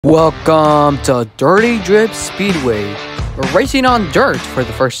Welcome to Dirty Drip Speedway. We're racing on dirt for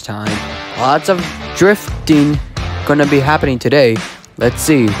the first time. Lots of drifting gonna be happening today. Let's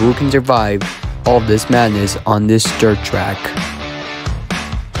see who can survive all of this madness on this dirt track.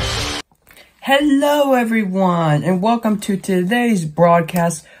 Hello everyone, and welcome to today's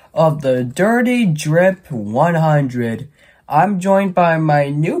broadcast of the Dirty Drip 100. I'm joined by my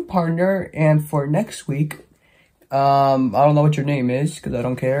new partner, and for next week, I don't know what your name is, because I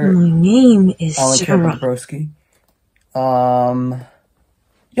don't care. My name is I only care about Broski.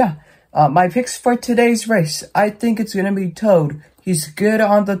 My picks for today's race. I think it's going to be Toad. He's good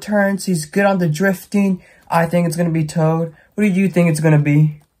on the turns. He's good on the drifting. I think it's going to be Toad. What do you think it's going to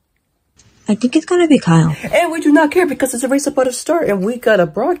be? I think it's going to be Kyle. And we do not care because it's a race about to start, and we got to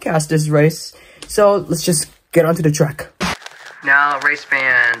broadcast this race. So let's just get onto the track. Now, race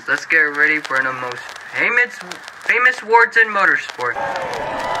fans, let's get ready for the most famous words in motorsport.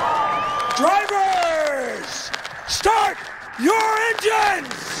 Drivers, start your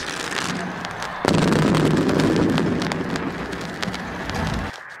engines!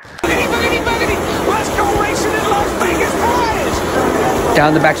 Let's go racing in Las Vegas, boys!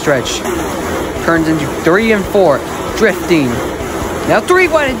 Down the backstretch. Turns into 3 and 4. Drifting. Now 3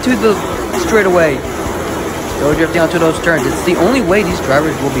 wide into the straightaway. Still drifting onto those turns. It's the only way these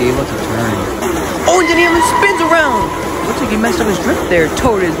drivers will be able to turn. Oh, and then he even spins around. Looks like he messed up his drift there.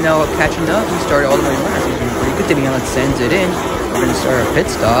 Toad is now catching up. He started all the way last. He's doing pretty good. Daniela sends it in. We're going to start our pit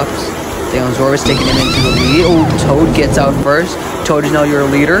stops. Daniel Zorba's taking him into the lead. Oh, Toad gets out first. Toad is now your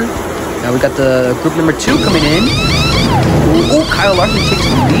leader. Now we got the group number 2 coming in. Oh, Kyle Larson takes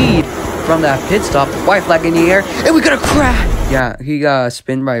the lead from that pit stop. White flag in the air. And we got a crash. Yeah, he got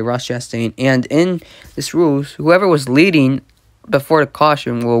spinned by Ross Chastain. And in this rules, whoever was leading before the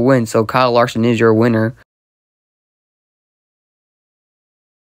caution will win. So Kyle Larson is your winner.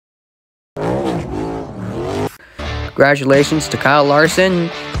 Congratulations to Kyle Larson.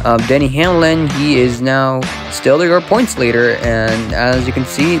 Denny Hamlin, he is now still your points leader. And as you can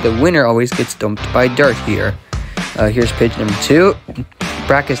see, the winner always gets dumped by dirt here. Here's page number 2.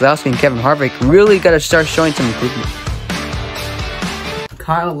 Brad Keselowski and Kevin Harvick really got to start showing some improvement.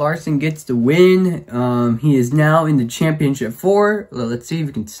 Kyle Larson gets the win. He is now in the championship 4. Let's see if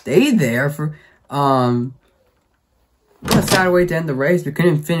we can stay there for a sad way to end the race. We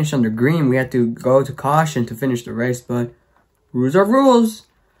couldn't finish under green. We had to go to caution to finish the race, but rules are rules.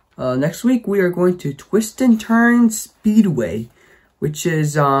 Next week we are going to Twist and Turn Speedway, which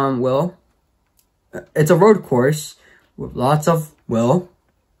is it's a road course with lots of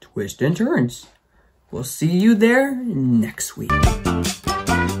twists and turns. We'll see you there next week.